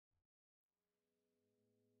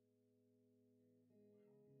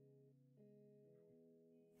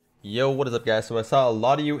Yo, what is up guys? So I saw a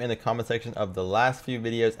lot of you in the comment section of the last few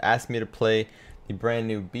videos ask me to play the brand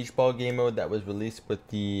new beach ball game mode that was released with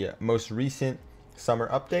the most recent summer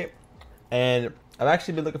update. And I've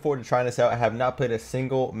actually been looking forward to trying this out. I have not played a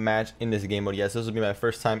single match in this game mode yet. So this will be my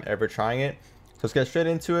first time ever trying it. So let's get straight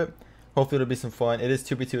into it. Hopefully it'll be some fun. It is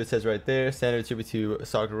 2v2, it says right there. Standard 2v2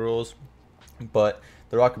 soccer rules. But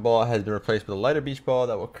the rocket ball has been replaced with a lighter beach ball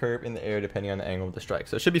that will curve in the air depending on the angle of the strike.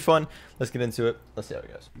 So it should be fun. Let's get into it. Let's see how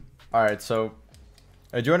it goes. Alright, so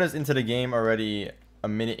I joined us into the game already a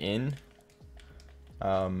minute in.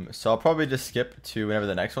 So I'll probably just skip to whenever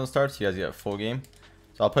the next one starts. So you guys get a full game.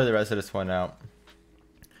 So I'll play the rest of this one out.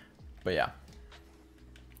 But yeah.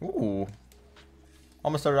 Ooh.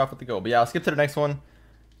 Almost started off with the goal. But yeah, I'll skip to the next one.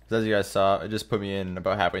 As you guys saw, it just put me in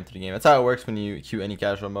about halfway into the game. That's how it works when you queue any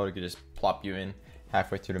casual mode. It can just plop you in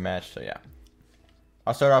halfway through the match. So yeah.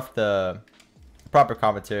 I'll start off the proper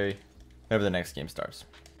commentary whenever the next game starts.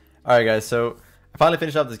 Alright guys, so I finally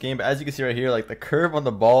finished off this game, but as you can see right here, like the curve on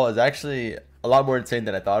the ball is actually a lot more insane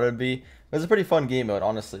than I thought it would be. It was a pretty fun game mode,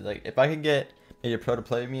 honestly. Like if I could get maybe a pro to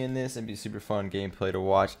play with me in this, it'd be super fun gameplay to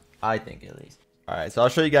watch, I think at least. Alright, so I'll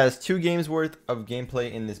show you guys 2 games worth of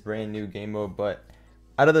gameplay in this brand new game mode, but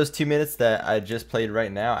out of those 2 minutes that I just played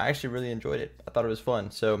right now, I actually really enjoyed it. I thought it was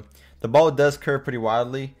fun. So the ball does curve pretty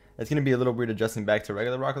wildly. It's going to be a little weird adjusting back to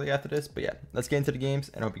regular Rocket League after this, but yeah, let's get into the games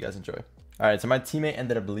and I hope you guys enjoy. Alright, so my teammate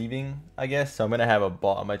ended up leaving, I guess, so I'm going to have a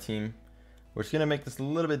bot on my team, which is going to make this a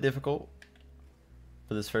little bit difficult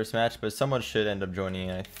for this first match, but someone should end up joining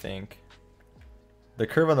in, I think. The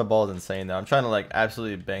curve on the ball is insane, though. I'm trying to, like,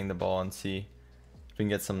 absolutely bang the ball and see if we can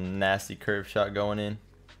get some nasty curve shot going in.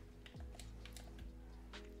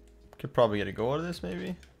 Could probably get a goal out of this,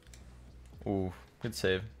 maybe. Ooh, good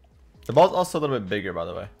save. The ball's also a little bit bigger, by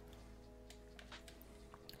the way.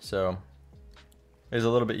 So it's a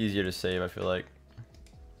little bit easier to save, I feel like.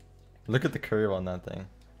 Look at the curve on that thing.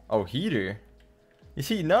 Oh, heater. He's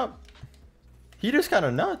heating up. Heater's kind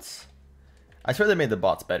of nuts. I swear they made the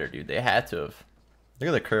bots better, dude. They had to have. Look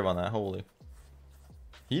at the curve on that. Holy.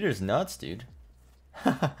 Heater's nuts, dude.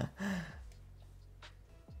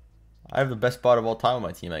 I have the best bot of all time on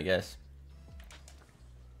my team, I guess.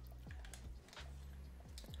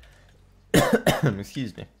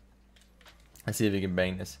 Excuse me. Let's see if we can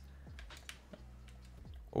bang this.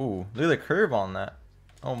 Ooh, look at the curve on that.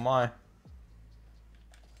 Oh my.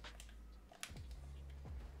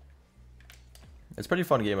 It's a pretty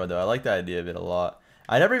fun game mode though. I like the idea of it a lot.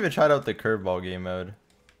 I never even tried out the curveball game mode.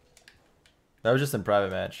 That was just in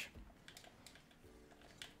private match.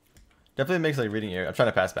 Definitely makes like reading aerial. I'm trying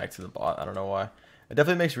to pass back to the bot. I don't know why. It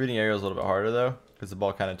definitely makes reading aerials a little bit harder though, because the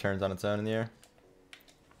ball kind of turns on its own in the air.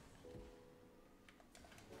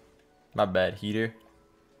 My bad, heater.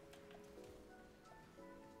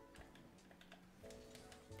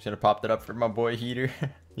 Should have popped it up for my boy heater,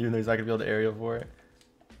 even though he's not gonna be able to aerial for it.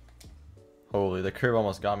 Holy, the curve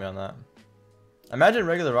almost got me on that. Imagine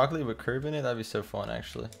regular Rocket League with curve in it. That'd be so fun,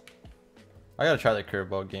 actually. I gotta try the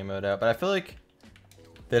curveball game mode out, but I feel like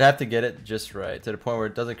they'd have to get it just right to the point where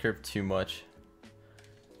it doesn't curve too much.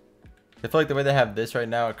 I feel like the way they have this right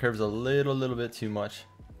now, it curves a little bit too much.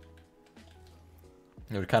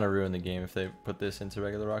 It would kind of ruin the game if they put this into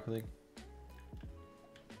regular Rocket League.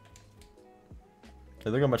 Okay,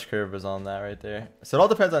 look how much curve is on that right there. So it all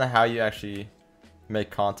depends on how you actually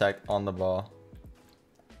make contact on the ball.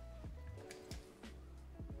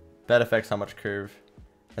 That affects how much curve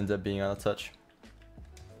ends up being on the touch.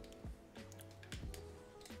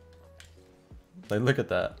 Like, look at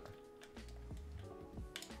that.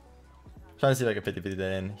 Trying to see if I can 50-50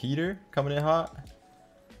 that in. Heater coming in hot.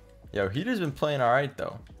 Yo, Heater's been playing alright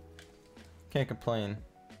though. Can't complain.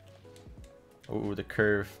 Ooh, the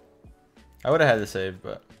curve. I would have had the save,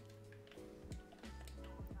 but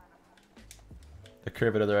the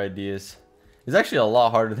curve had other ideas. It's actually a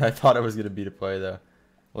lot harder than I thought it was going to be to play though.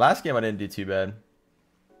 Last game I didn't do too bad.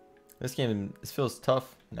 This game, this feels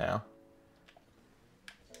tough now.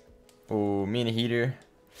 Ooh, me and a Heater.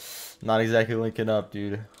 Not exactly linking up,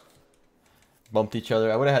 dude. Bumped each other.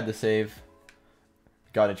 I would have had the save.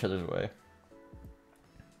 Got in each other's way.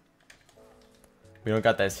 We don't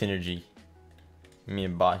got that synergy. Me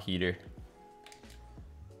and bot Heater.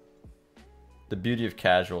 The beauty of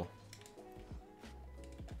casual.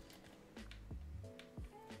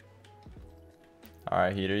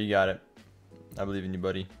 Alright, Heater, you got it. I believe in you,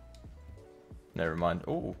 buddy. Never mind.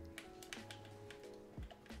 Oh.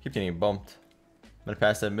 Keep getting bumped. I'm gonna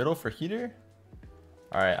pass that middle for Heater.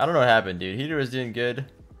 Alright, I don't know what happened, dude. Heater was doing good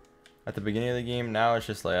at the beginning of the game. Now it's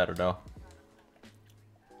just like, I don't know.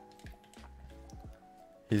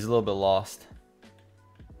 He's a little bit lost.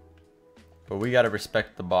 But we gotta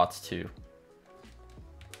respect the bots too.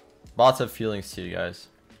 Bots have feelings too, guys.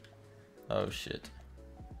 Oh shit.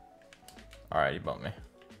 Alright, he bumped me.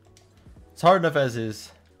 It's hard enough as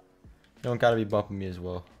is. You don't gotta be bumping me as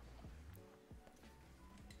well.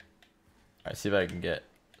 Alright, see if I can get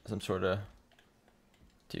some sort of...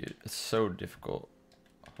 Dude, it's so difficult.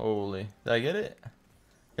 Holy. Did I get it?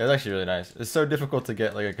 Yeah, it's actually really nice. It's so difficult to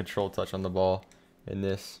get like a control touch on the ball in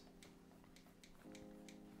this.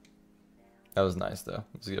 That was nice though.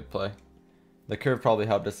 It was a good play. The curve probably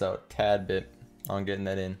helped us out a tad bit on getting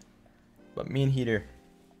that in. But me and Heater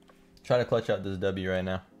trying to clutch out this W right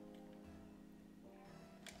now.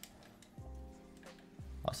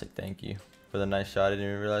 I'll say thank you for the nice shot. I didn't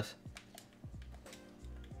even realize.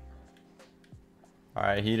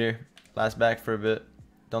 Alright, Heater. Last back for a bit.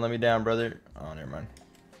 Don't let me down, brother. Oh, never mind.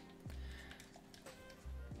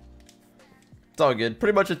 It's all good.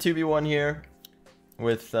 Pretty much a 2v1 here.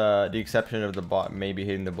 With the exception of the bot maybe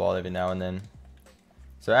hitting the ball every now and then.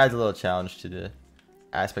 So it adds a little challenge to the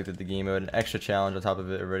aspect of the game mode. An extra challenge on top of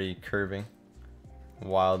it already curving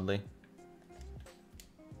wildly.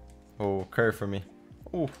 Oh, curve for me.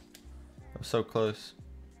 Ooh, I'm so close.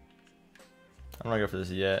 I'm not gonna go for this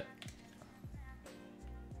yet.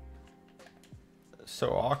 So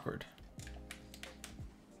awkward.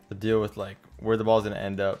 The deal with like where the ball's gonna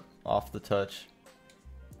end up off the touch.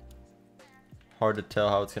 Hard to tell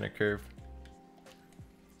how it's gonna curve.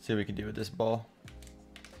 See what we can do with this ball.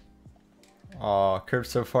 Oh, curved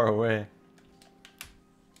so far away.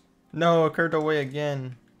 No, it curved away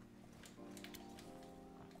again.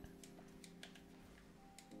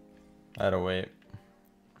 I had to wait.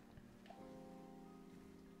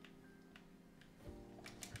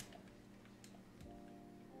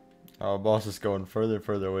 Oh, ball's just going further and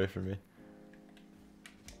further away from me.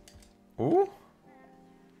 Ooh.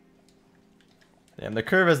 Damn, the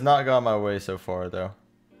curve has not gone my way so far, though.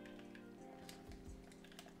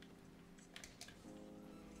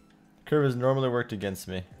 Curve has normally worked against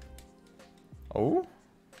me. Oh.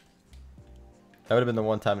 That would have been the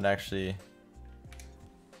one time it actually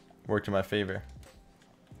worked in my favor.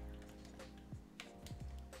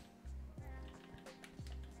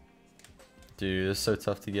 Dude, this is so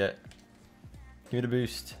tough to get. Give me the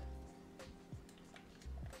boost.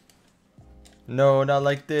 No, not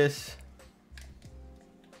like this.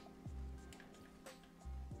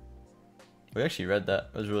 We actually read that.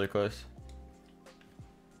 It was really close.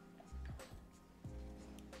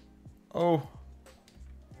 Oh.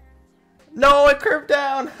 No, it curved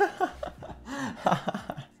down.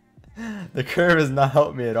 The curve has not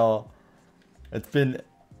helped me at all. It's been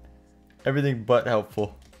everything but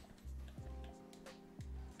helpful.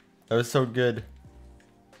 That was so good.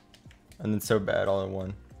 And then so bad all in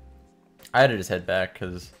one. I had to just head back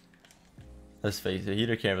because, let's face it,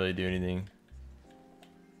 Heater can't really do anything.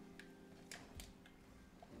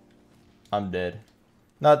 I'm dead.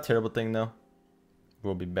 Not a terrible thing though.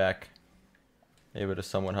 We'll be back. Able to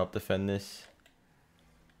somewhat help defend this.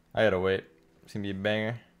 I gotta wait. It's gonna be a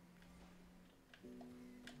banger.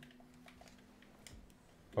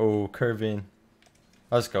 Oh, curve in.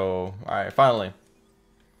 Let's go. Alright, finally.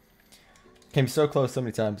 Came so close so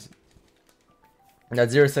many times. That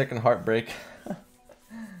 0-second heartbreak.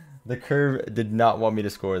 The curve did not want me to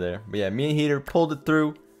score there. But yeah, me and Heater pulled it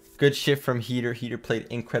through. Good shift from Heater. Heater played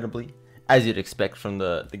incredibly, as you'd expect from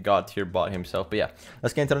the god tier bot himself. But yeah,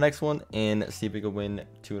 let's get into the next one and see if we can win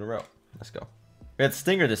 2 in a row. Let's go. We had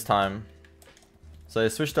Stinger this time. So I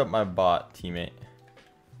switched up my bot teammate.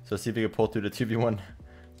 So let's see if we can pull through the 2v1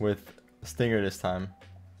 with Stinger this time.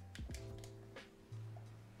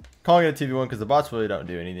 Calling it a 2v1 because the bots really don't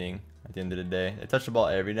do anything at the end of the day. They touch the ball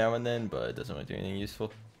every now and then, but it doesn't really do anything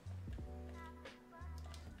useful.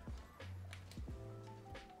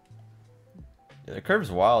 Yeah, the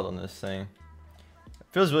curve's wild on this thing. It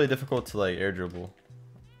feels really difficult to like air dribble,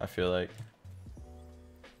 I feel like.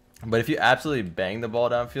 But if you absolutely bang the ball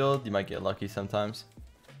downfield, you might get lucky sometimes.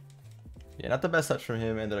 Yeah, not the best touch from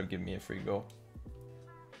him. Ended up giving me a free goal.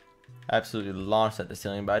 Absolutely launched at the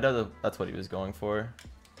ceiling, but I know that's what he was going for.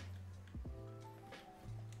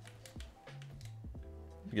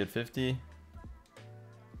 Good 50.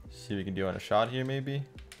 See what we can do on a shot here, maybe.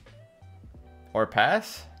 Or a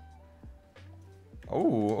pass.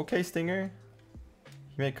 Oh, okay, Stinger.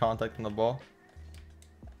 He made contact on the ball.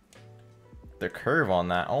 The curve on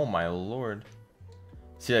that. Oh my lord.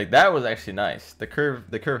 See, like that was actually nice. The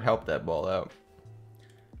curve helped that ball out.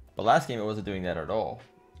 But last game it wasn't doing that at all.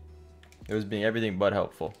 It was being everything but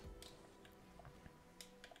helpful.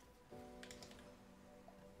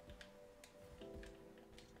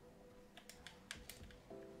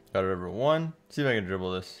 Got it over 1. See if I can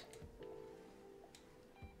dribble this.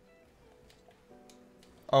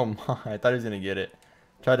 Oh my, I thought he was going to get it.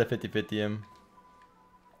 Tried to 50-50 him,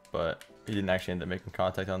 but he didn't actually end up making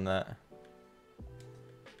contact on that.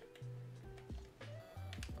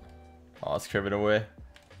 Oh, let's curve it away.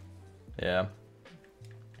 Yeah.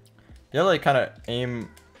 You gotta like kind of aim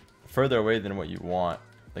further away than what you want.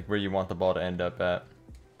 Like where you want the ball to end up at.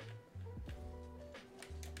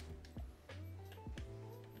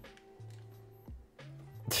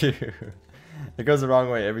 Dude. It goes the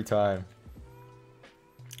wrong way every time.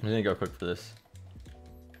 I'm gonna go quick for this.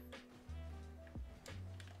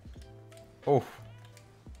 Oh.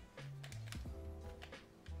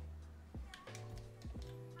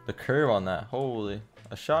 The curve on that. Holy.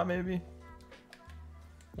 A shot maybe?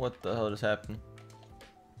 What the hell just happened?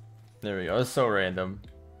 There we go. It's so random.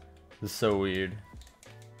 It's so weird.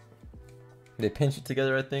 They pinched it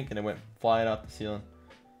together, I think, and it went flying off the ceiling.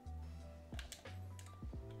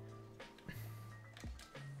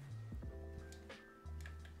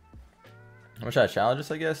 I'm gonna try to challenge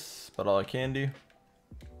this, I guess, but all I can do.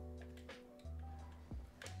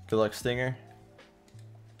 Good luck, Stinger.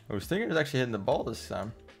 Oh, Stinger is actually hitting the ball this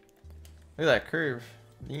time. Look at that curve.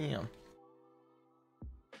 Damn.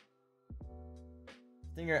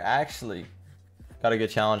 Stinger actually got a good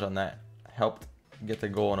challenge on that. Helped get the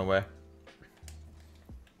goal in a way.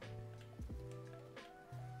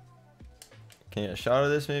 Can you get a shot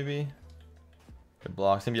of this maybe? Good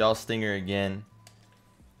blocks. Maybe all Stinger again.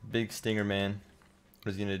 Big Stinger man.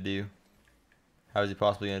 What is he gonna do? How is he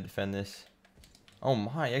possibly gonna defend this? Oh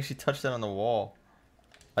my, he actually touched that on the wall.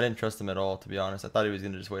 I didn't trust him at all, to be honest. I thought he was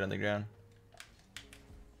gonna just wait on the ground.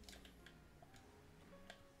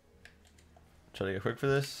 Try to get quick for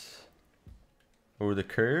this. Over the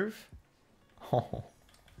curve. Oh,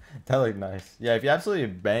 that looked nice. Yeah, if you absolutely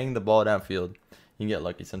bang the ball downfield, you can get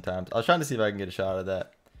lucky sometimes. I was trying to see if I can get a shot of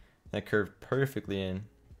that. That curved perfectly in.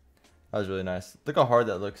 That was really nice. Look how hard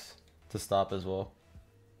that looks to stop as well.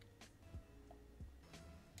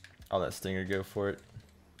 I'll let Stinger go for it.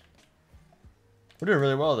 We're doing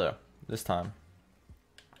really well though this time.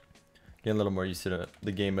 Getting a little more used to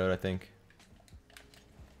the game mode, I think.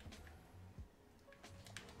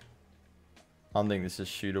 I don't think this is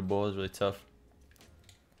shootable. It's really tough.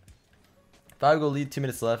 5-goal lead, 2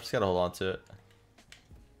 minutes left. Just gotta hold on to it. I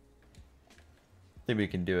think we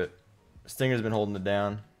can do it. Stinger's been holding it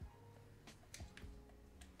down.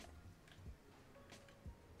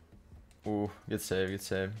 Ooh, good save, good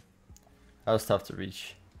save. That was tough to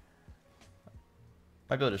reach.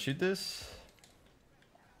 Might be able to shoot this.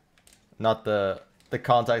 Not the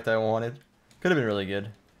contact I wanted. Could have been really good.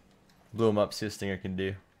 Blew him up, see what Stinger can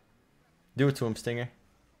do. Do it to him, Stinger.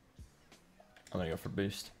 I'm gonna go for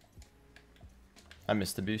boost. I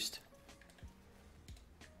missed the boost.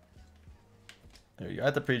 There you go. I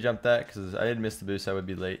had to pre-jump that because I didn't miss the boost. I would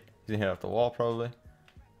be late. He's gonna hit off the wall probably.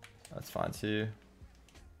 That's fine too.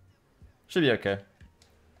 Should be okay.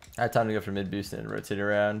 I had time to go for mid boost and rotate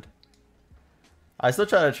around. I still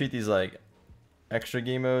try to treat these like extra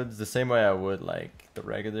game modes the same way I would like the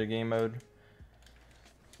regular game mode.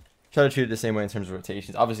 Try to treat it the same way in terms of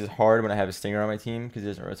rotations. Obviously it's hard when I have a Stinger on my team because he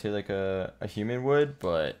doesn't rotate like a human would,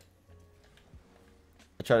 but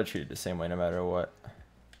I try to treat it the same way no matter what.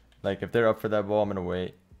 Like if they're up for that ball, I'm gonna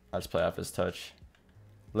wait. I'll just play off his touch.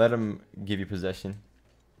 Let him give you possession.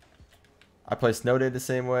 I play Snow Day the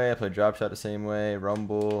same way, I play Drop Shot the same way,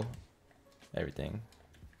 Rumble, everything.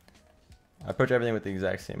 I approach everything with the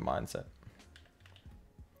exact same mindset.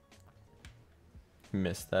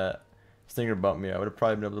 Missed that. Stinger bumped me. I would have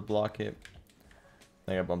probably been able to block it. I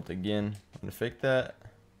think I bumped again. I'm gonna fake that.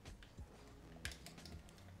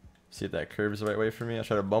 See if that curve is the right way for me. I'll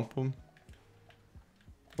try to bump him.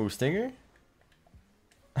 Ooh, Stinger?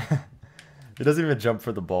 He doesn't even jump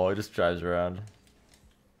for the ball. He just drives around.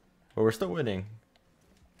 But we're still winning.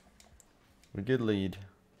 We good lead.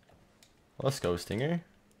 Let's go, Stinger.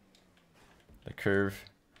 The curve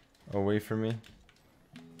away from me.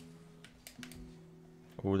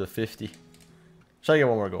 Ooh, the 50. Try to get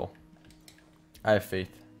one more goal. I have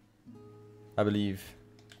faith. I believe.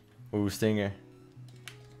 Ooh, Stinger.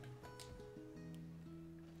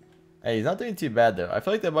 Hey, he's not doing too bad though. I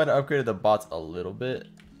feel like they might have upgraded the bots a little bit.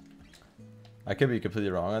 I could be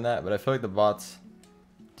completely wrong on that, but I feel like the bots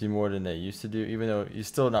do more than they used to do, even though he's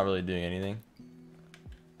still not really doing anything.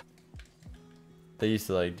 They used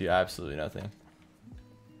to like do absolutely nothing.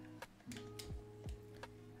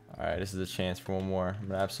 Alright, this is a chance for one more. I'm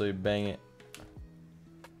gonna absolutely bang it.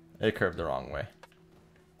 It curved the wrong way.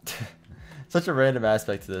 Such a random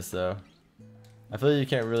aspect to this though. I feel like you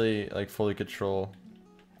can't really like fully control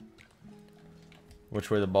which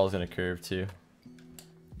way the ball's gonna curve to.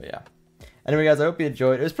 But yeah. Anyway, guys, I hope you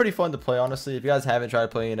enjoyed. It was pretty fun to play, honestly. If you guys haven't tried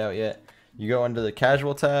playing it out yet, you go under the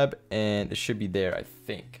casual tab, and it should be there, I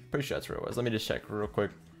think. Pretty sure that's where it was. Let me just check real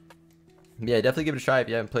quick. Yeah, definitely give it a try if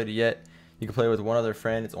you haven't played it yet. You can play with one other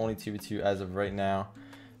friend. It's only 2v2 as of right now.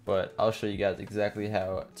 But I'll show you guys exactly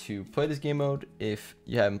how to play this game mode if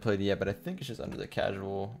you haven't played it yet. But I think it's just under the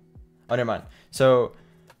casual. Oh, never mind. So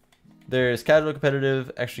there's casual,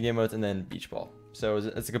 competitive, extra game modes, and then beach ball. So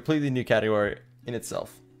it's a completely new category in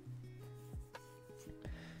itself.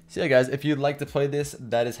 So yeah, guys, if you'd like to play this,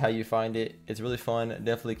 that is how you find it. It's really fun.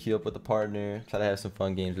 Definitely queue up with a partner. Try to have some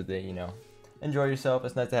fun games with it, you know. Enjoy yourself.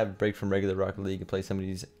 It's nice to have a break from regular Rocket League and play some of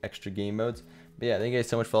these extra game modes. But yeah, thank you guys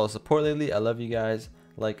so much for all the support lately. I love you guys.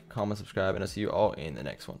 Like, comment, subscribe, and I'll see you all in the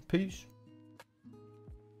next one. Peace.